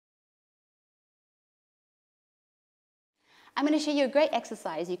I'm going to show you a great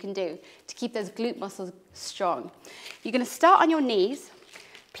exercise you can do to keep those glute muscles strong. You're going to start on your knees,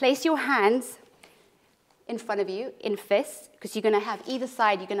 place your hands in front of you in fists, because you're going to have either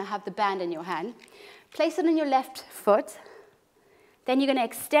side, you're going to have the band in your hand. Place it on your left foot. Then you're going to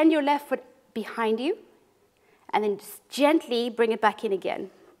extend your left foot behind you, and then just gently bring it back in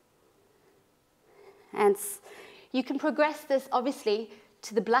again. And you can progress this, obviously,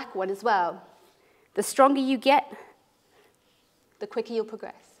 to the black one as well. The stronger you get, the quicker you'll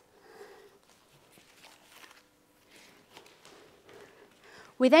progress.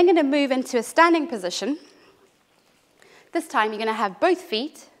 We're then going to move into a standing position. This time, you're going to have both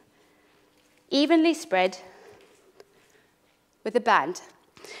feet evenly spread with a band.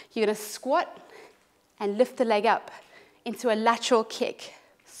 You're going to squat and lift the leg up into a lateral kick.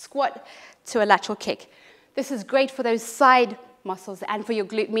 Squat to a lateral kick. This is great for those side muscles and for your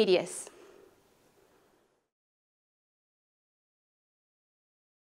glute medius.